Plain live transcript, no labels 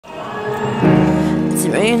It's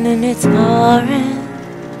raining, it's pouring.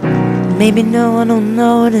 Maybe no one will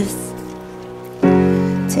notice.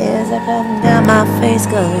 Tears are coming down my face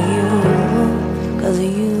 'cause of you, 'cause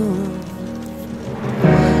of you.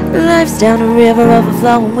 Life's down a river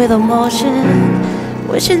overflowing with emotion,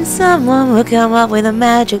 wishing someone would come up with a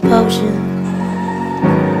magic potion,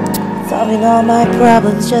 solving all my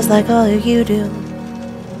problems just like all of you do.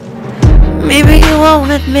 Maybe you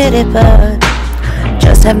won't admit it, but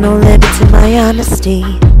just have no limit to my honesty.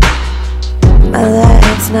 My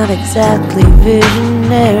life's not exactly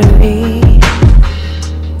visionary.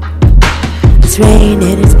 It's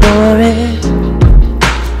raining, it's pouring.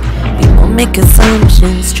 People make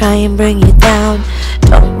assumptions, try and bring you down.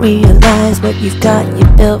 Don't realize what you've got, you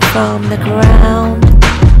built from the ground.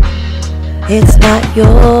 It's not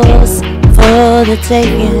yours for the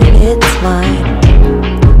taking, it's mine.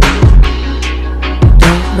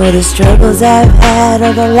 Don't know the struggles I've had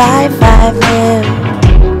or the life I've lived.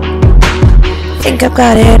 Think I've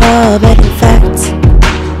got it all, but in fact,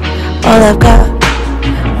 all I've got,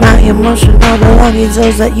 my emotional belongings,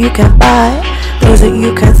 those that you can't buy, those that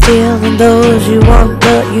you can't steal, and those you want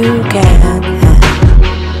but you can't have.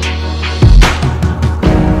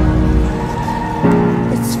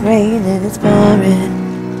 It's raining, it's pouring.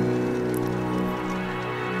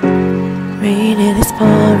 Raining, it's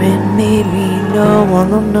pouring. Maybe no one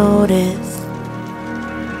will notice.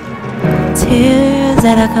 Tears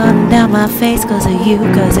that are coming down my face 'cause of you,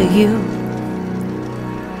 'cause of you.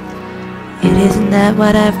 It isn't that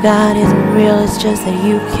what I've got isn't real, it's just that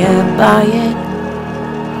you can't buy it.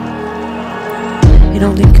 It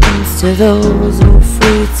only comes to those who are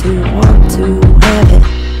free to want to have it,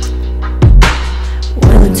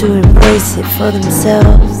 willing to embrace it for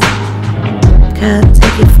themselves, can't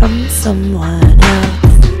take it from someone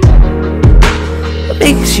else. What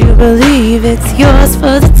makes you believe it's yours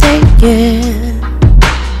for the taking?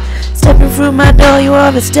 Stepping through my door, you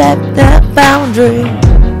overstepped that boundary.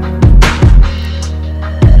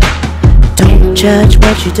 Don't judge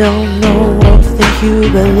what you don't know or think you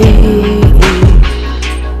believe.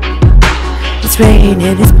 It's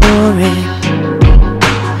raining, it's pouring.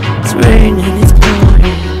 It's raining, it's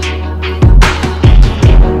pouring.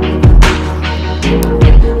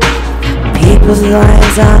 People's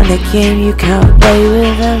lives are a game, you can't play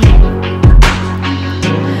with them.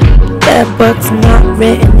 Their book's not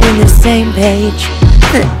written in the same page.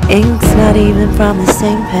 The ink's not even from the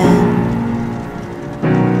same pen.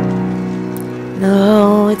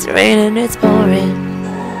 No, it's raining, it's pouring.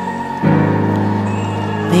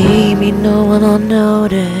 Maybe no one will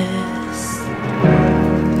notice.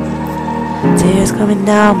 Tears coming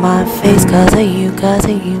down my face 'cause of you, 'cause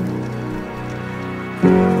of you.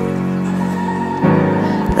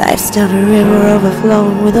 Life's down a river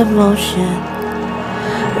overflowing with emotion,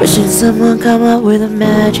 wishing someone come up with a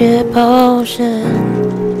magic potion,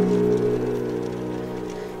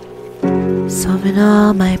 solving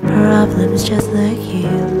all my problems just like you.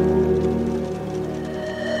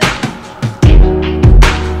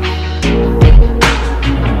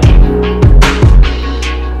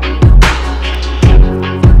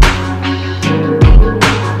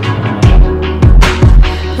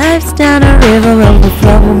 Life's down a river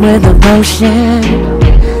overflowing with emotion,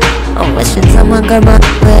 I'm wishing someone come up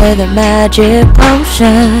with a magic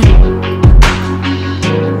potion,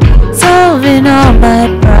 solving all my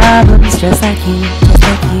problems just like you, just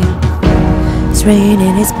like you. It's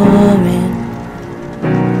raining, it's pouring.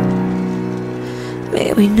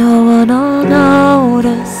 Maybe no one will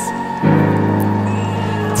notice.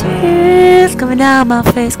 Tears coming down my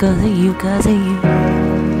face 'cause of you, 'cause of you.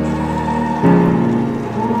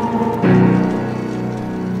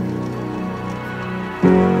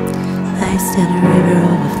 Life's down a river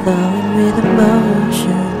overflowing with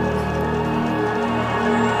emotion.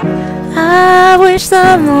 I wish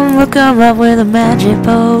someone would come up with a magic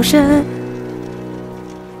potion,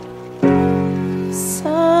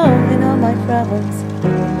 solving all my problems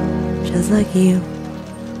just like you,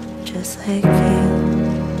 just like you,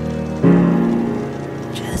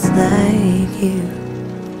 just like you.